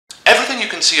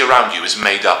Everything you can see around you is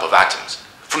made up of atoms.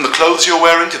 From the clothes you're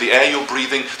wearing, to the air you're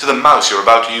breathing, to the mouse you're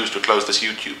about to use to close this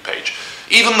YouTube page.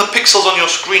 Even the pixels on your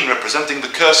screen representing the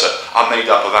cursor are made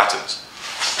up of atoms.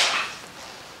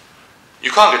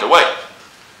 You can't get away.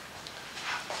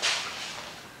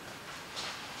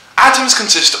 Atoms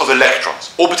consist of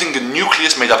electrons, orbiting a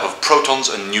nucleus made up of protons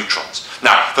and neutrons.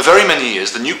 Now, for very many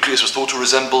years, the nucleus was thought to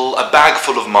resemble a bag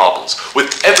full of marbles,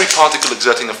 with every particle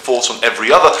exerting a force on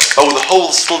every other, but with the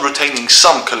whole still retaining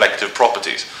some collective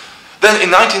properties. Then, in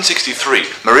 1963,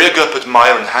 Maria Goeppert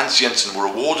Mayer and Johannes Jensen were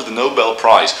awarded the Nobel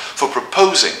Prize for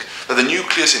proposing that the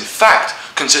nucleus, in fact,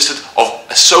 consisted of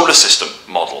a solar system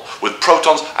model, with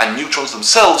protons and neutrons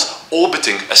themselves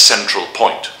orbiting a central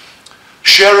point.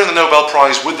 Sharing the Nobel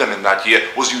Prize with them in that year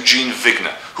was Eugene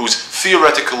Wigner, whose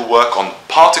theoretical work on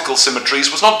particle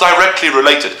symmetries was not directly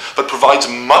related, but provides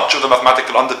much of the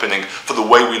mathematical underpinning for the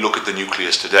way we look at the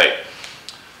nucleus today.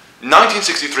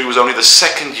 1963 was only the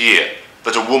second year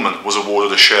that a woman was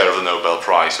awarded a share of the Nobel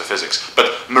Prize for physics,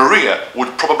 but Maria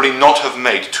would probably not have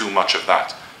made too much of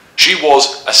that. She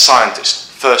was a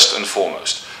scientist, first and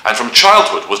foremost, and from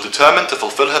childhood was determined to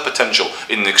fulfill her potential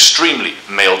in an extremely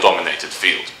male-dominated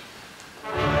field.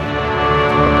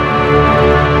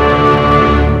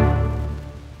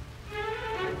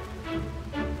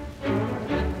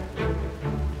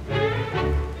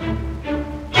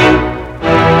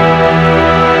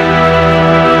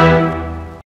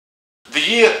 The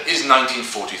year is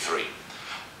 1943.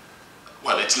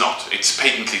 Well, it's not. It's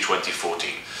patently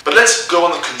 2014. But let's go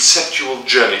on a conceptual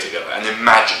journey together and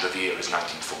imagine that the year is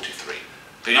 1943.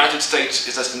 The United States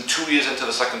is less than 2 years into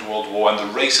the Second World War, and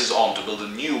the race is on to build a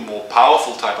new, more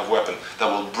powerful type of weapon that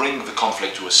will bring the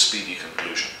conflict to a speedy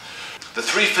conclusion. The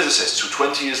three physicists who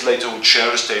 20 years later would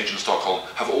share a stage in Stockholm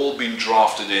have all been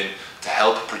drafted in to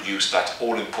help produce that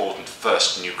all-important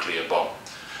first nuclear bomb.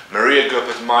 Maria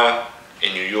Goeppert Mayer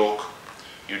in New York,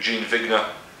 Eugene Wigner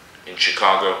in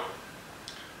Chicago,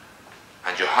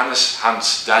 and Johannes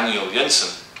Hans Daniel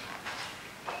Jensen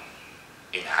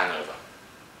in Hanover.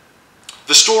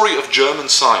 The story of German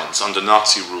science under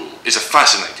Nazi rule is a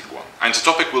fascinating one, and it's a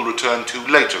topic we'll return to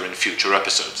later in future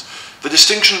episodes. The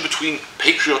distinction between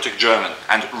patriotic German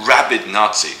and rabid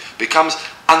Nazi becomes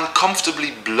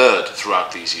uncomfortably blurred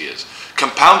throughout these years,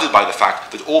 compounded by the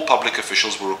fact that all public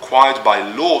officials were required by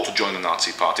law to join the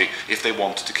Nazi Party if they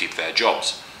wanted to keep their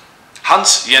jobs.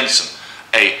 Hans Jensen,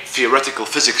 a theoretical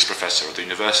physics professor at the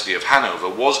University of Hanover,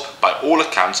 was, by all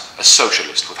accounts, a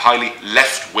socialist with highly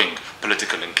left-wing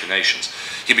political inclinations.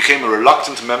 He became a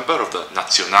reluctant member of the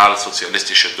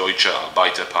Nationalsozialistische Deutsche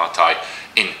Arbeiterpartei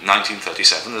in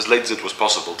 1937, as late as it was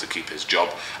possible to keep his job,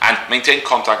 and maintained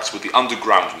contacts with the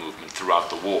underground movement throughout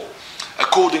the war.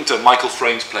 According to Michael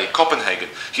Frayn's play Copenhagen,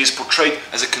 he is portrayed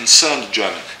as a concerned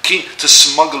German, keen to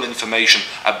smuggle information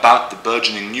about the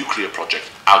burgeoning nuclear project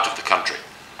out of the country.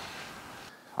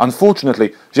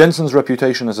 Unfortunately, Jensen's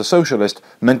reputation as a socialist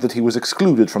meant that he was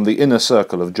excluded from the inner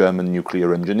circle of German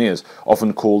nuclear engineers,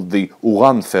 often called the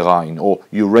Uranverein, or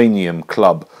Uranium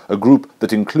Club, a group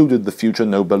that included the future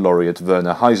Nobel laureate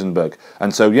Werner Heisenberg,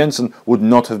 and so Jensen would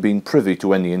not have been privy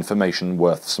to any information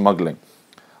worth smuggling.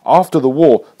 After the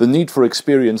war, the need for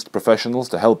experienced professionals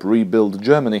to help rebuild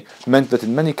Germany meant that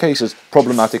in many cases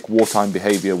problematic wartime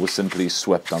behavior was simply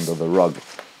swept under the rug.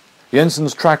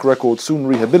 Jensen's track record soon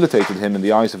rehabilitated him in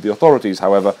the eyes of the authorities,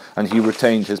 however, and he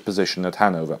retained his position at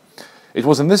Hanover. It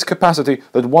was in this capacity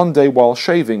that one day while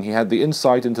shaving he had the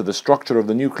insight into the structure of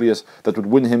the nucleus that would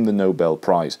win him the Nobel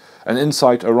Prize, an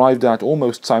insight arrived at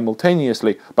almost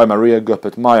simultaneously by Maria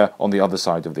Goeppert Mayer on the other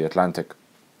side of the Atlantic.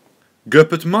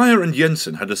 Goeppert Mayer and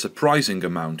Jensen had a surprising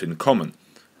amount in common.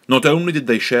 Not only did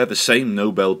they share the same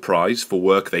Nobel Prize for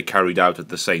work they carried out at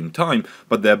the same time,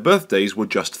 but their birthdays were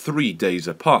just 3 days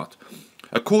apart.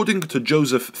 According to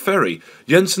Joseph Ferry,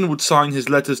 Jensen would sign his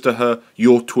letters to her,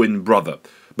 "Your twin brother."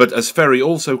 But as Ferry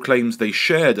also claims they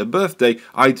shared a birthday,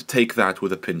 I'd take that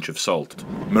with a pinch of salt.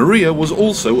 Maria was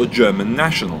also a German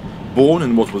national, born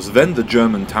in what was then the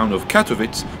German town of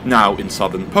Katowice, now in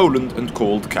southern Poland and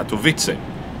called Katowice.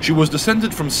 She was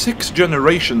descended from 6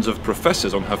 generations of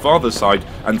professors on her father's side,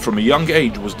 and from a young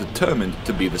age was determined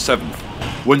to be the 7th.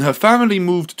 When her family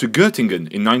moved to Göttingen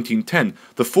in 1910,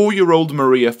 the 4-year-old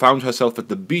Maria found herself at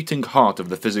the beating heart of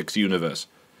the physics universe.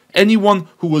 Anyone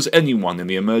who was anyone in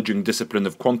the emerging discipline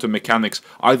of quantum mechanics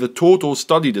either taught or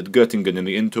studied at Göttingen in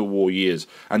the interwar years,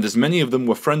 and as many of them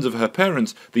were friends of her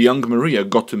parents, the young Maria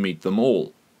got to meet them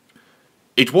all.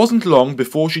 It wasn't long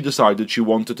before she decided she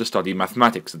wanted to study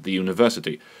mathematics at the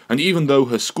university, and even though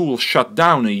her school shut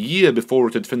down a year before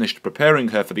it had finished preparing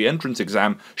her for the entrance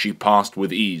exam, she passed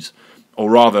with ease. Or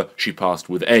rather, she passed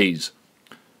with A's.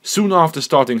 Soon after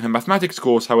starting her mathematics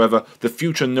course, however, the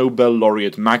future Nobel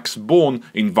laureate Max Born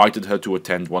invited her to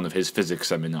attend one of his physics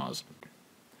seminars.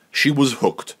 She was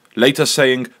hooked, later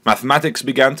saying, "Mathematics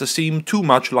began to seem too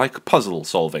much like puzzle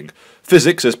solving.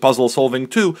 Physics is puzzle solving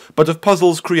too, but of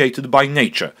puzzles created by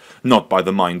nature, not by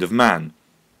the mind of man."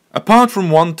 Apart from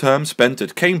one term spent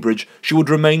at Cambridge, she would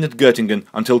remain at Göttingen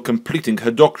until completing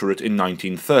her doctorate in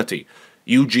 1930.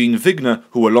 Eugene Wigner,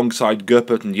 who alongside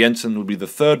Goeppert and Jensen would be the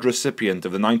third recipient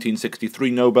of the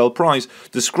 1963 Nobel Prize,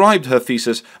 described her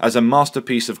thesis as a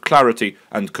masterpiece of clarity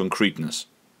and concreteness.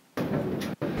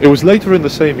 It was later in the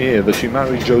same year that she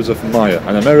married Joseph Mayer,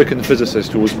 an American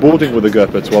physicist who was boarding with the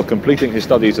Goepperts while completing his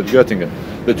studies at Göttingen.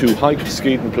 The two hiked,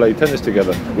 skied and played tennis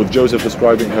together, with Joseph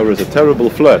describing her as a terrible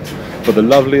flirt, but the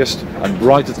loveliest and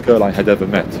brightest girl I had ever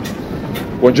met.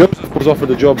 When Joseph was offered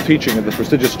a job teaching at the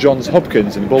prestigious Johns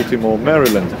Hopkins in Baltimore,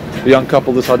 Maryland, the young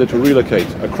couple decided to relocate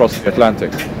across the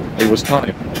Atlantic. It was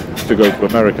time to go to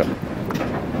America.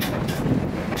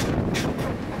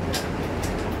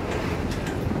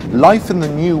 Life in the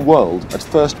New World at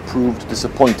first proved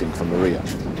disappointing for Maria.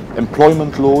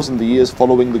 Employment laws in the years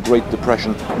following the Great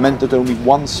Depression meant that only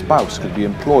one spouse could be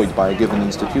employed by a given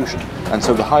institution, and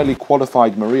so the highly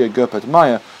qualified Maria Goeppert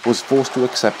Mayer was forced to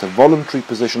accept a voluntary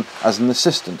position as an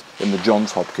assistant in the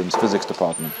Johns Hopkins Physics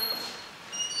Department.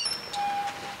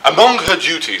 Among her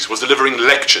duties was delivering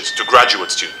lectures to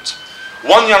graduate students.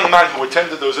 One young man who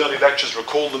attended those early lectures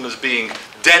recalled them as being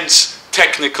dense,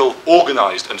 technical,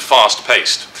 organized and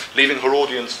fast-paced, leaving her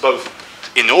audience both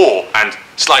in awe and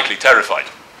slightly terrified.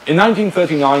 In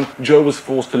 1939, Jo was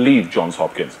forced to leave Johns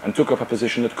Hopkins and took up a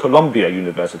position at Columbia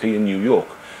University in New York.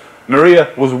 Maria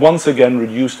was once again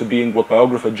reduced to being what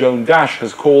biographer Joan Dash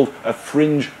has called a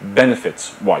fringe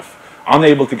benefits wife,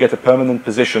 unable to get a permanent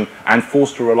position and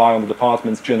forced to rely on the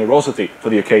department's generosity for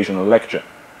the occasional lecture.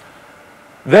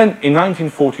 Then, in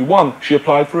 1941, she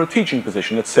applied for a teaching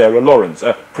position at Sarah Lawrence,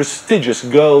 a prestigious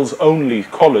girls-only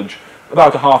college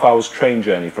about a half-hour's train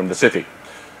journey from the city.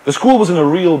 The school was in a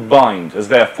real bind, as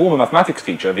their former mathematics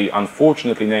teacher, the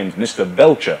unfortunately named Mr.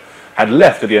 Belcher, had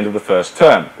left at the end of the first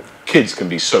term. Kids can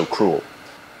be so cruel.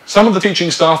 Some of the teaching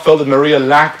staff felt that Maria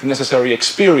lacked the necessary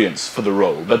experience for the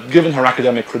role, but given her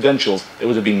academic credentials, they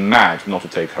would have been mad not to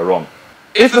take her on.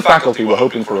 If the faculty were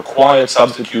hoping for a quiet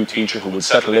substitute teacher who would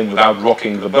settle in without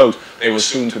rocking the boat, they were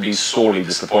soon to be sorely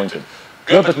disappointed.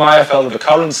 Goeppert Mayer felt that the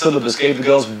current syllabus gave the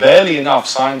girls barely enough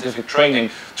scientific training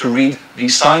to read the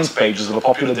science pages of a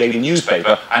popular daily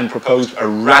newspaper and proposed a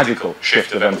radical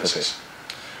shift of emphasis.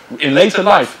 In later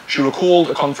life, she recalled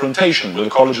a confrontation with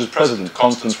the college's president,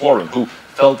 Constance Warren, who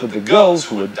felt that the girls,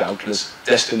 who were doubtless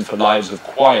destined for lives of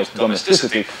quiet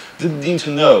domesticity, didn't need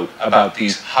to know about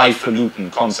these highfalutin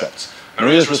concepts.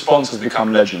 Maria's response has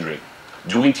become legendary.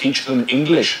 Do we teach them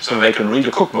English so they can read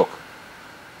a cookbook?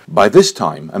 By this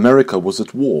time, America was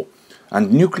at war,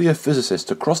 and nuclear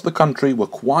physicists across the country were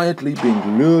quietly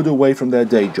being lured away from their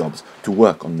day jobs to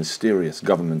work on mysterious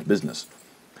government business.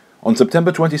 On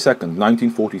September 22,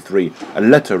 1943, a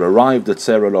letter arrived at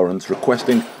Sarah Lawrence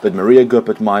requesting that Maria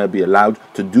Goeppert Mayer be allowed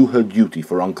to do her duty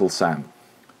for Uncle Sam.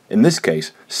 In this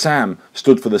case, SAM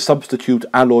stood for the Substitute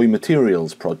Alloy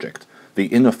Materials Project,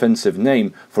 the inoffensive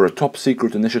name for a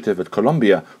top-secret initiative at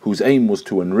Columbia whose aim was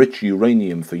to enrich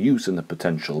uranium for use in a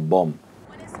potential bomb.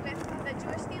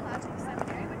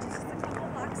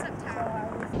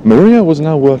 Maria was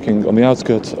now working on the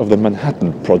outskirts of the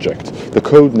Manhattan Project, the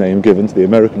code name given to the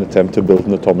American attempt to build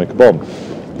an atomic bomb.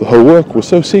 Her work was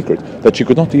so secret that she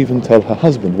could not even tell her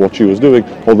husband what she was doing,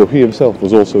 although he himself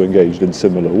was also engaged in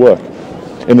similar work.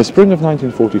 In the spring of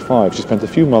 1945, she spent a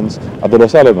few months at the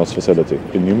Los Alamos facility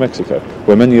in New Mexico,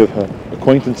 where many of her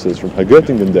acquaintances from her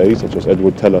Göttingen days, such as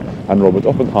Edward Teller and Robert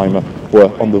Oppenheimer,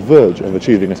 were on the verge of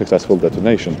achieving a successful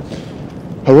detonation.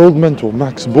 Her old mentor,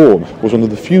 Max Born, was one of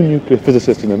the few nuclear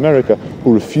physicists in America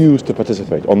who refused to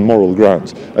participate on moral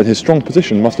grounds, and his strong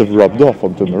position must have rubbed off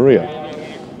onto Maria.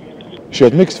 She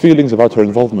had mixed feelings about her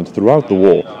involvement throughout the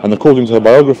war, and according to her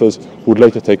biographers, would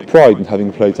later take pride in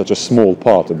having played such a small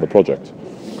part in the project.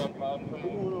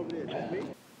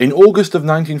 In August of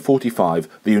 1945,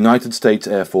 the United States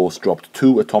Air Force dropped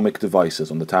 2 atomic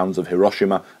devices on the towns of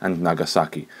Hiroshima and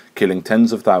Nagasaki, killing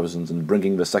tens of thousands and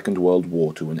bringing the Second World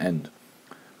War to an end.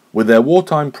 With their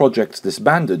wartime projects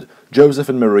disbanded, Joseph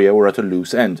and Maria were at a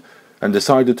loose end, and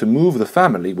decided to move the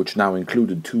family, which now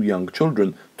included 2 young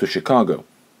children, to Chicago.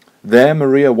 There,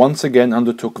 Maria once again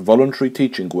undertook voluntary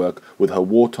teaching work with her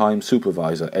wartime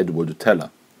supervisor, Edward Teller.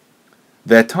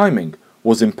 Their timing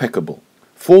was impeccable.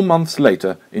 4 months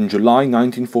later, in July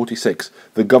 1946,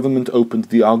 the government opened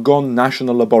the Argonne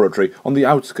National Laboratory on the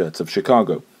outskirts of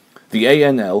Chicago. The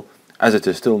ANL, as it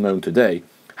is still known today,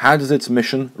 had as its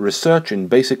mission research in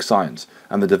basic science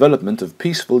and the development of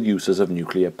peaceful uses of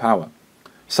nuclear power.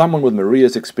 Someone with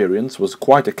Maria's experience was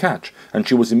quite a catch, and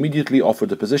she was immediately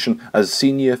offered a position as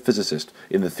senior physicist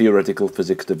in the theoretical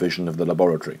physics division of the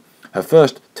laboratory, her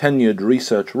first tenured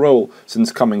research role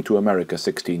since coming to America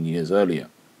 16 years earlier.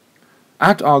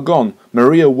 At Argonne,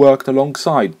 Maria worked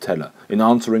alongside Teller in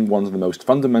answering one of the most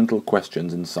fundamental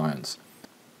questions in science.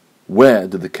 Where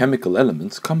do the chemical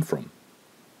elements come from?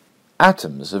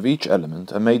 Atoms of each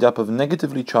element are made up of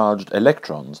negatively charged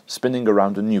electrons spinning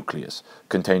around a nucleus,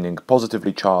 containing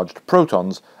positively charged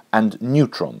protons, and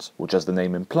neutrons, which, as the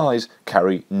name implies,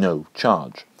 carry no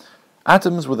charge.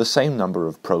 Atoms with the same number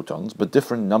of protons but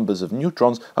different numbers of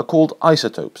neutrons are called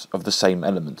isotopes of the same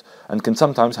element, and can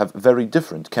sometimes have very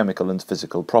different chemical and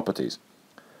physical properties.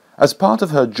 As part of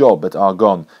her job at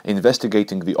Argonne,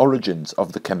 investigating the origins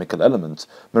of the chemical elements,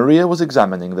 Maria was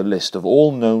examining the list of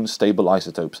all known stable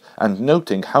isotopes and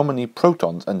noting how many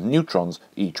protons and neutrons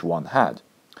each one had.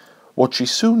 What she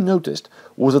soon noticed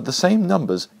was that the same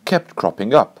numbers kept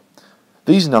cropping up.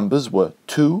 These numbers were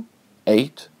 2,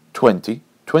 8, 20,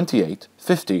 28,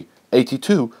 50,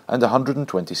 82, and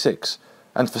 126.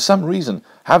 And for some reason,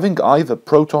 having either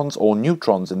protons or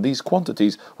neutrons in these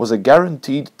quantities was a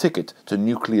guaranteed ticket to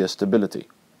nuclear stability.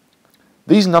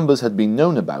 These numbers had been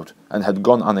known about and had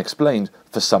gone unexplained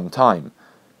for some time.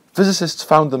 Physicists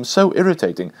found them so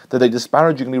irritating that they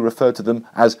disparagingly referred to them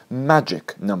as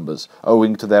magic numbers,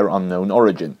 owing to their unknown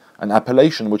origin, an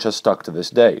appellation which has stuck to this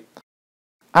day.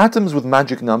 Atoms with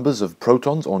magic numbers of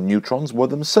protons or neutrons were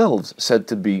themselves said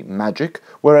to be magic,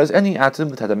 whereas any atom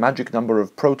that had a magic number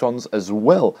of protons as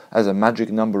well as a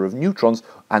magic number of neutrons,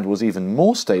 and was even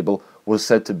more stable, was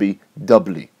said to be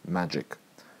doubly magic.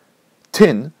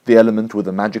 Tin, the element with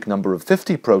a magic number of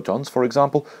 50 protons, for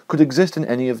example, could exist in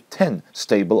any of 10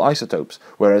 stable isotopes,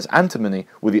 whereas antimony,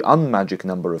 with the unmagic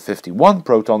number of 51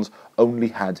 protons, only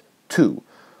had 2.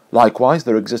 Likewise,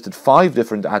 there existed 5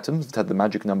 different atoms that had the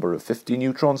magic number of 50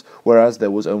 neutrons, whereas there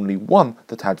was only one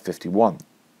that had 51.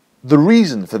 The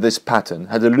reason for this pattern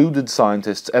had eluded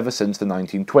scientists ever since the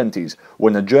 1920s,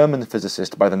 when a German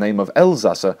physicist by the name of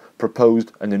Elsasser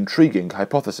proposed an intriguing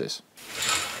hypothesis.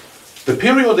 The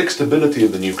periodic stability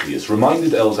of the nucleus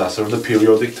reminded Elsasser of the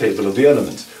periodic table of the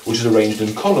elements, which is arranged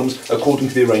in columns according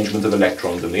to the arrangement of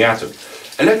electrons in the atom.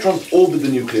 Electrons orbit the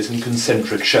nucleus in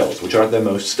concentric shells, which are at their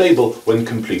most stable when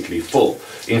completely full.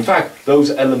 In fact,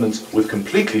 those elements with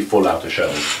completely full outer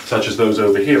shells, such as those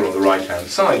over here on the right-hand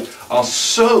side, are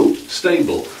so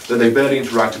stable that they barely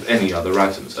interact with any other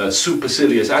atoms, a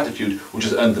supercilious attitude which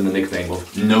has earned them the nickname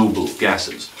of noble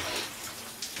gases.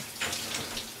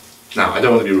 Now, I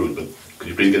don't want to be rude, but could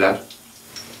you please get out?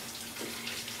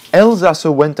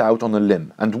 Elsasser went out on a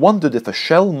limb and wondered if a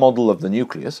shell model of the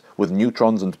nucleus, with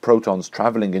neutrons and protons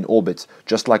travelling in orbits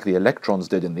just like the electrons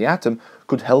did in the atom,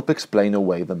 could help explain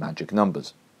away the magic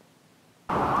numbers.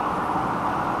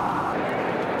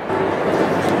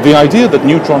 The idea that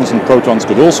neutrons and protons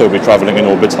could also be travelling in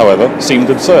orbits, however, seemed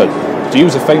absurd. To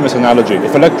use a famous analogy,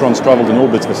 if electrons travelled in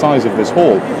orbits the size of this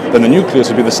hall, then the nucleus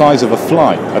would be the size of a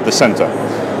fly at the centre.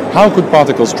 How could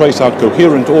particles trace out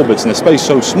coherent orbits in a space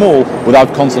so small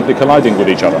without constantly colliding with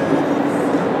each other?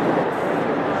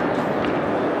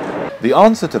 The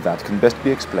answer to that can best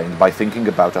be explained by thinking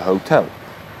about a hotel.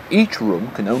 Each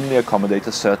room can only accommodate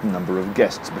a certain number of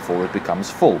guests before it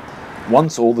becomes full.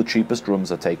 Once all the cheapest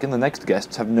rooms are taken, the next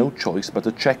guests have no choice but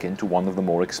to check into one of the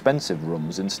more expensive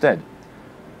rooms instead.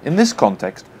 In this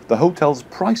context, the hotel's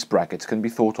price brackets can be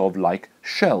thought of like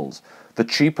shells. The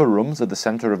cheaper rooms at the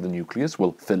center of the nucleus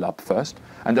will fill up first,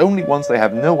 and only once they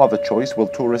have no other choice will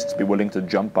tourists be willing to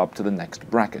jump up to the next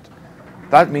bracket.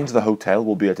 That means the hotel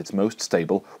will be at its most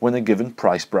stable when a given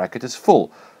price bracket is full.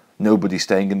 Nobody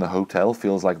staying in the hotel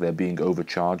feels like they're being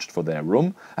overcharged for their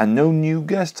room, and no new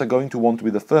guests are going to want to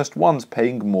be the first ones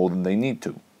paying more than they need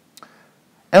to.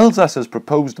 Elsasser's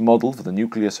proposed model for the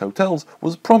nucleus hotels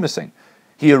was promising.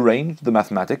 He arranged the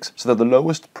mathematics so that the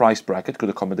lowest price bracket could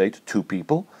accommodate 2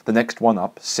 people, the next one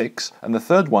up 6, and the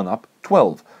third one up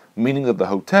 12, meaning that the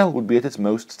hotel would be at its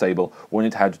most stable when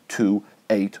it had 2,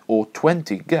 8, or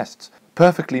 20 guests,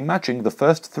 perfectly matching the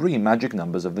first 3 magic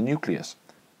numbers of the nucleus.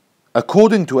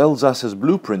 According to Elsasser's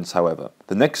blueprints, however,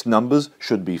 the next numbers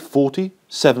should be 40,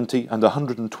 70, and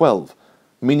 112,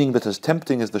 meaning that as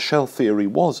tempting as the shell theory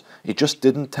was, it just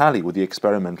didn't tally with the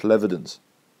experimental evidence.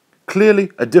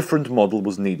 Clearly, a different model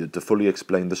was needed to fully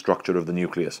explain the structure of the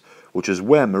nucleus, which is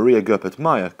where Maria Goeppert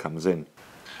Mayer comes in.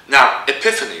 Now,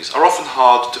 epiphanies are often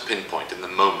hard to pinpoint in the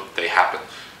moment they happen.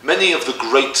 Many of the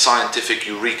great scientific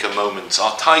eureka moments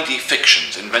are tidy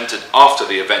fictions invented after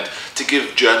the event to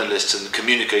give journalists and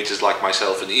communicators like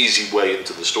myself an easy way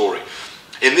into the story.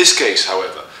 In this case,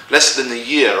 however, less than a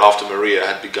year after Maria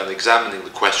had begun examining the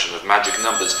question of magic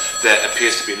numbers, there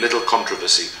appears to be little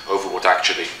controversy over what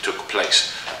actually took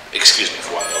place. Excuse me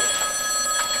for one moment.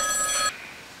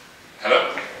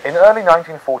 Hello? In early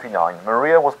 1949,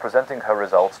 Maria was presenting her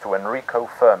results to Enrico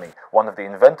Fermi, one of the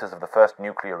inventors of the first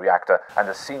nuclear reactor and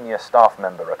a senior staff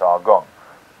member at Argonne.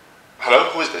 Hello,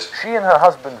 who is this? She and her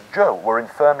husband Joe were in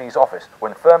Fermi's office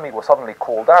when Fermi was suddenly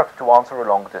called out to answer a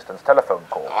long-distance telephone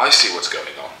call. Oh, I see what's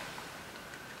going on.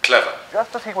 Clever.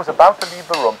 Just as he was about to leave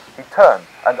the room, he turned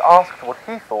and asked what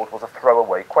he thought was a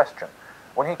throwaway question.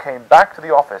 When he came back to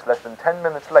the office less than 10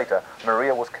 minutes later,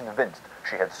 Maria was convinced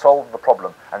she had solved the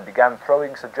problem and began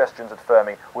throwing suggestions at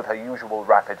Fermi with her usual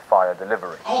rapid-fire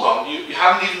delivery. Hold on, you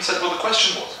haven't even said what the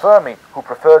question was. Fermi, who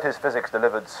preferred his physics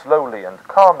delivered slowly and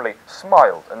calmly,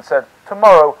 smiled and said,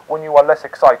 "Tomorrow, when you are less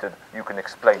excited, you can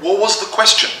explain." What was the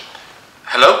question?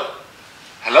 Hello?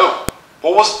 Hello?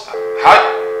 What was...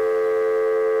 Hi?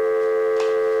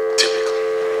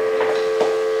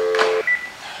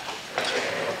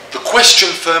 The question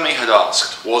Fermi had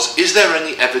asked was, is there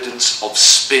any evidence of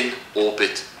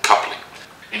spin-orbit coupling?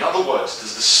 In other words,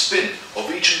 does the spin of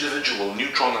each individual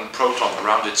neutron and proton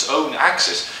around its own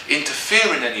axis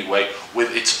interfere in any way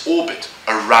with its orbit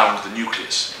around the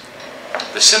nucleus?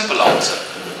 The simple answer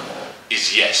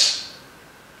is yes.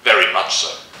 Very much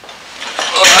so.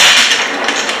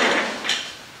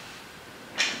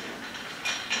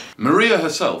 Maria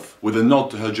herself, with a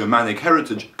nod to her Germanic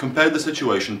heritage, compared the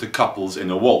situation to couples in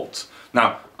a waltz.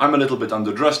 Now, I'm a little bit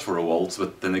underdressed for a waltz,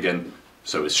 but then again,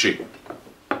 so is she.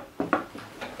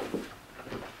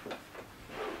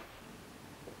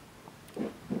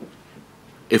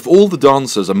 If all the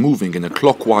dancers are moving in a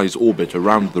clockwise orbit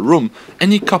around the room,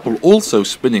 any couple also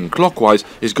spinning clockwise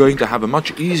is going to have a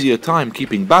much easier time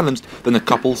keeping balanced than a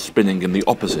couple spinning in the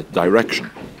opposite direction.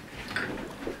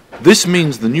 This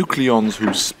means the nucleons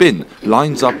whose spin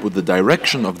lines up with the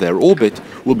direction of their orbit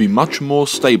will be much more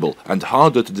stable and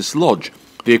harder to dislodge,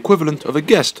 the equivalent of a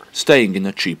guest staying in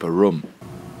a cheaper room.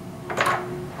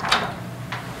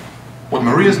 What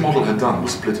Maria's model had done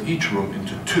was split each room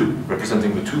into two,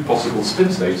 representing the two possible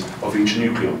spin states of each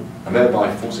nucleon, and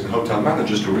thereby forcing hotel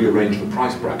managers to rearrange the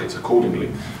price brackets accordingly.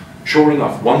 Sure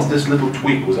enough, once this little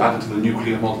tweak was added to the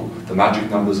nuclear model, the magic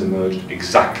numbers emerged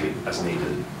exactly as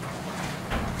needed.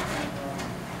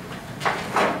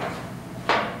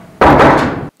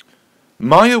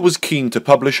 Mayer was keen to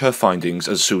publish her findings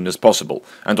as soon as possible,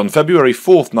 and on February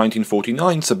 4th,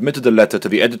 1949 submitted a letter to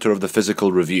the editor of the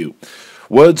Physical Review.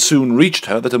 Word soon reached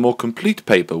her that a more complete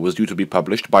paper was due to be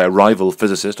published by a rival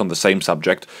physicist on the same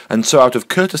subject, and so out of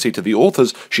courtesy to the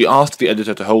authors, she asked the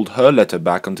editor to hold her letter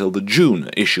back until the June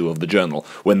issue of the journal,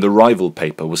 when the rival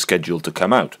paper was scheduled to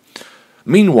come out.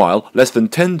 Meanwhile, less than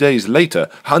 10 days later,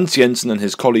 Hans Jensen and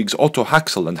his colleagues Otto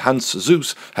Haxel and Hans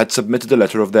Suess had submitted a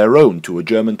letter of their own to a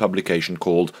German publication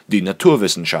called Die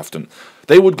Naturwissenschaften.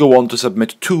 They would go on to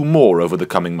submit two more over the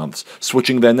coming months,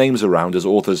 switching their names around as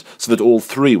authors so that all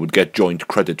three would get joint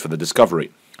credit for the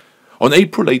discovery. On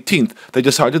April 18th, they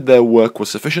decided their work was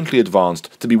sufficiently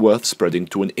advanced to be worth spreading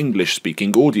to an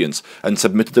English-speaking audience, and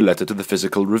submitted a letter to the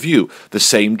Physical Review, the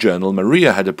same journal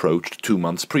Maria had approached 2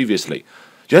 months previously.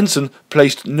 Jensen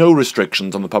placed no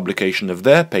restrictions on the publication of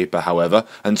their paper, however,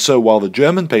 and so while the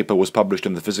German paper was published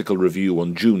in the Physical Review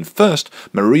on June 1st,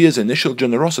 Maria's initial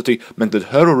generosity meant that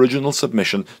her original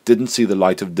submission didn't see the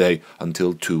light of day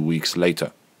until 2 weeks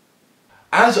later.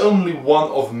 As only one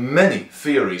of many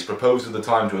theories proposed at the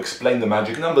time to explain the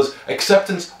magic numbers,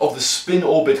 acceptance of the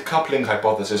spin-orbit coupling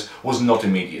hypothesis was not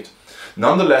immediate.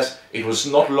 Nonetheless, it was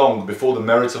not long before the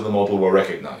merits of the model were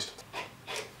recognized.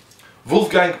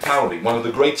 Wolfgang Pauli, one of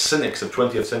the great cynics of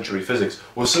 20th century physics,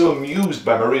 was so amused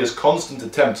by Maria's constant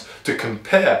attempts to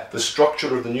compare the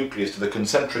structure of the nucleus to the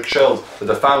concentric shells that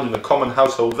are found in a common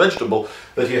household vegetable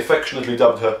that he affectionately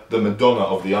dubbed her the Madonna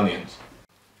of the onions.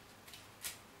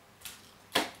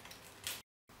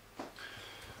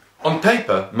 On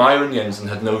paper, Mayer and Jensen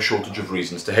had no shortage of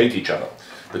reasons to hate each other.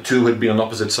 The two had been on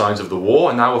opposite sides of the war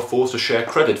and now were forced to share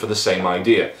credit for the same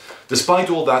idea. Despite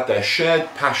all that, their shared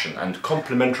passion and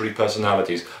complementary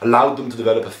personalities allowed them to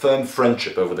develop a firm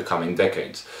friendship over the coming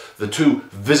decades. The two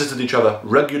visited each other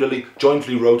regularly,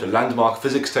 jointly wrote a landmark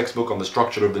physics textbook on the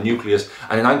structure of the nucleus,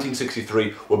 and in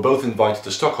 1963 were both invited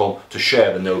to Stockholm to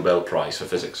share the Nobel Prize for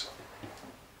Physics.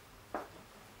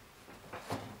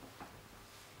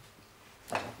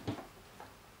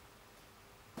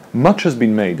 Much has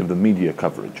been made of the media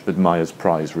coverage that Mayer's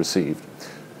prize received.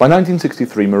 By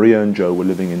 1963, Maria and Joe were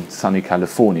living in sunny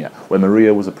California, where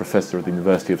Maria was a professor at the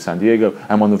University of San Diego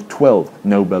and one of 12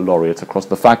 Nobel laureates across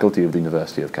the faculty of the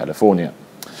University of California.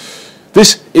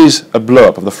 This is a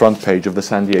blow-up of the front page of the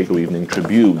San Diego Evening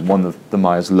Tribune, one of the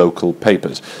Meyers' local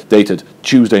papers, dated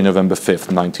Tuesday, November 5th,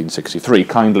 1963,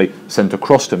 kindly sent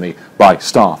across to me by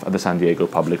staff at the San Diego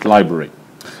Public Library.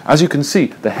 As you can see,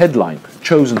 the headline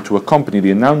chosen to accompany the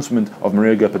announcement of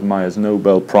Maria Goeppert Mayer's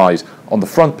Nobel Prize on the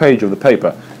front page of the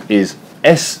paper is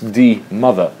SD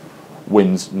Mother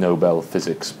wins Nobel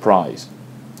Physics Prize.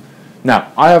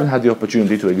 Now, I haven't had the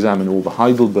opportunity to examine all the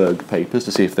Heidelberg papers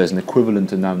to see if there's an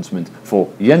equivalent announcement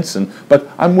for Jensen, but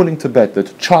I'm willing to bet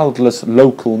that childless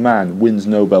local man wins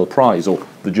Nobel Prize, or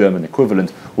the German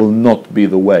equivalent, will not be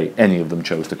the way any of them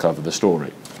chose to cover the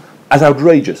story. As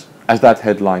outrageous as that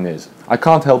headline is, I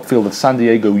can't help feel the San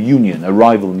Diego Union, a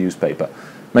rival newspaper,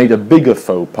 made a bigger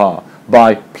faux pas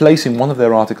by placing one of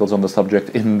their articles on the subject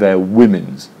in their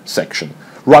women's section,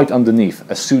 right underneath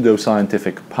a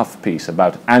pseudo-scientific puff piece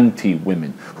about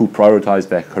anti-women who prioritize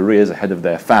their careers ahead of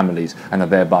their families and are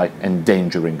thereby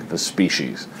endangering the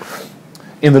species.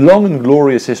 In the long and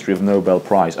glorious history of the Nobel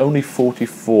Prize, only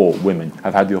 44 women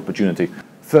have had the opportunity,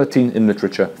 13 in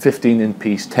literature, 15 in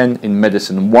peace, 10 in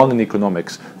medicine, 1 in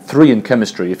economics, 3 in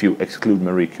chemistry if you exclude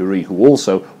Marie Curie, who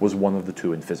also was one of the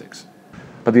 2 in physics.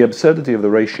 But the absurdity of the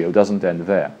ratio doesn't end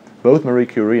there. Both Marie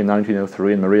Curie in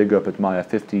 1903 and Maria Goeppert Mayer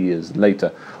 50 years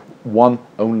later won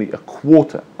only a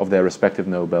quarter of their respective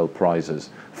Nobel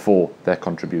Prizes for their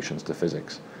contributions to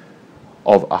physics.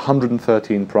 Of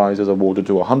 113 prizes awarded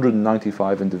to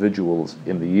 195 individuals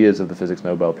in the years of the Physics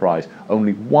Nobel Prize,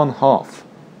 only 1/2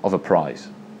 of a prize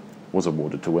was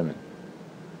awarded to women.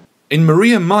 In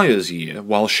Maria Mayer's year,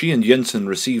 while she and Jensen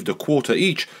received a quarter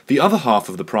each, the other half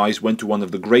of the prize went to one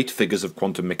of the great figures of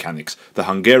quantum mechanics, the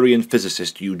Hungarian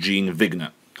physicist Eugene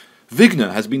Wigner.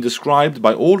 Wigner has been described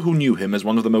by all who knew him as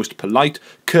one of the most polite,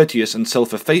 courteous and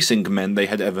self-effacing men they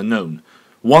had ever known.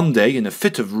 One day, in a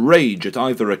fit of rage at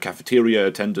either a cafeteria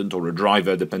attendant or a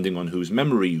driver, depending on whose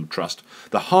memory you trust,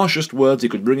 the harshest words he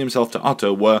could bring himself to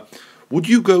utter were, "Would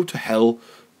you go to hell,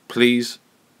 please?"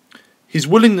 His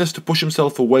willingness to push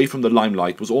himself away from the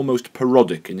limelight was almost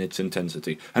parodic in its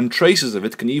intensity, and traces of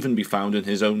it can even be found in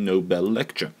his own Nobel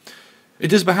lecture.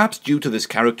 It is perhaps due to this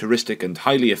characteristic and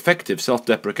highly effective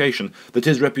self-deprecation that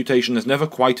his reputation has never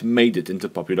quite made it into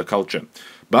popular culture.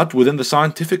 But within the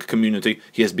scientific community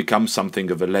he has become something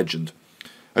of a legend.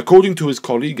 According to his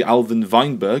colleague Alvin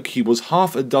Weinberg, he was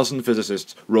half a dozen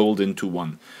physicists rolled into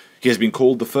one. He has been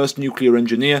called the first nuclear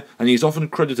engineer, and he is often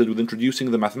credited with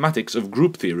introducing the mathematics of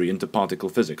group theory into particle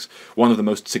physics, one of the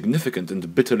most significant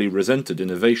and bitterly resented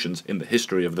innovations in the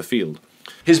history of the field.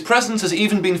 His presence has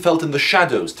even been felt in the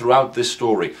shadows throughout this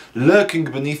story, lurking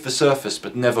beneath the surface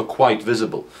but never quite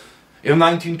visible. In the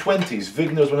 1920s,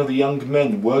 Wigner was one of the young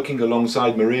men working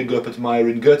alongside Maria Goeppert Mayer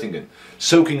in Göttingen,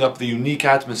 soaking up the unique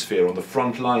atmosphere on the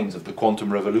front lines of the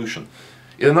quantum revolution.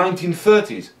 In the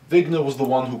 1930s, Wigner was the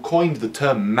one who coined the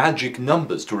term magic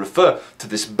numbers to refer to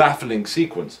this baffling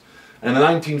sequence. And in the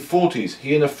 1940s,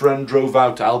 he and a friend drove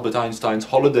out to Albert Einstein's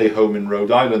holiday home in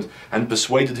Rhode Island and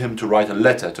persuaded him to write a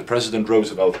letter to President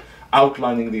Roosevelt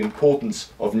outlining the importance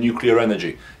of nuclear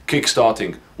energy,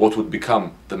 kick-starting what would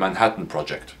become the Manhattan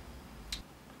Project.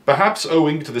 Perhaps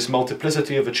owing to this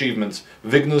multiplicity of achievements,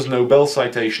 Wigner's Nobel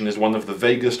citation is one of the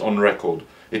vaguest on record.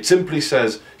 It simply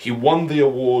says he won the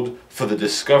award for the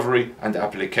discovery and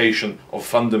application of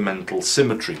fundamental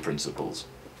symmetry principles.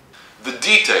 The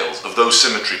details of those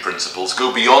symmetry principles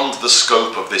go beyond the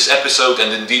scope of this episode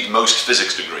and indeed most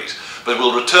physics degrees, but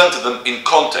we'll return to them in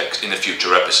context in a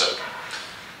future episode.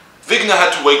 Wigner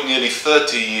had to wait nearly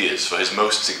 30 years for his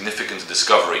most significant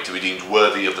discovery to be deemed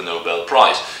worthy of the Nobel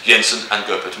Prize. Jensen and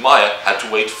Goeppert Mayer had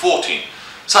to wait 14.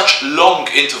 Such long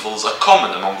intervals are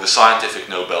common among the scientific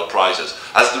Nobel Prizes,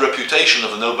 as the reputation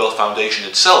of the Nobel Foundation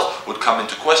itself would come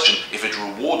into question if it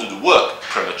rewarded work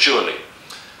prematurely.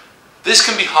 This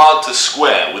can be hard to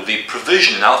square with the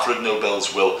provision in Alfred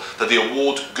Nobel's will that the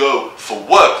award go for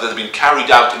work that had been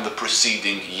carried out in the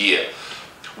preceding year.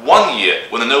 One year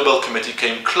when the Nobel Committee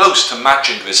came close to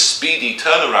matching this speedy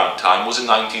turnaround time was in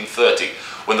 1930,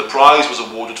 when the prize was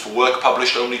awarded for work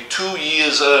published only 2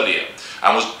 years earlier,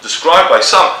 and was described by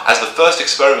some as the first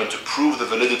experiment to prove the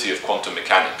validity of quantum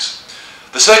mechanics.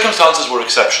 The circumstances were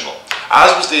exceptional,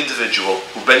 as was the individual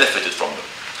who benefited from them,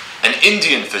 an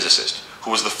Indian physicist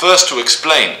who was the first to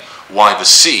explain why the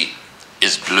sea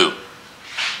is blue.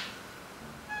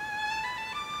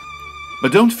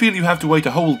 But don't feel you have to wait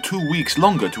a whole 2 weeks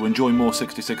longer to enjoy more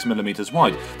 66mm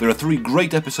wide. There are 3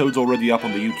 great episodes already up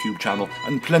on the YouTube channel,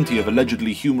 and plenty of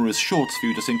allegedly humorous shorts for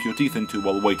you to sink your teeth into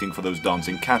while waiting for those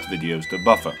dancing cat videos to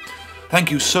buffer. Thank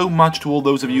you so much to all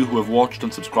those of you who have watched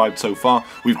and subscribed so far.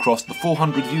 We've crossed the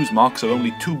 400 views mark, so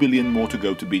only 2 billion more to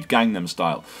go to beat Gangnam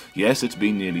Style. Yes, it's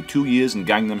been nearly 2 years and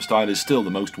Gangnam Style is still the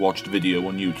most watched video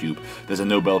on YouTube. There's a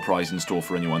Nobel Prize in store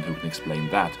for anyone who can explain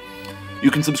that.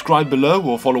 You can subscribe below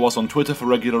or follow us on Twitter for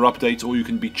regular updates, or you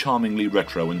can be charmingly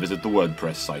retro and visit the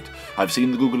WordPress site. I've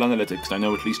seen the Google Analytics and I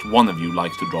know at least one of you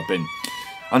likes to drop in.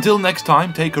 Until next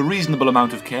time, take a reasonable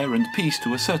amount of care and peace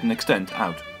to a certain extent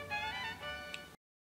out.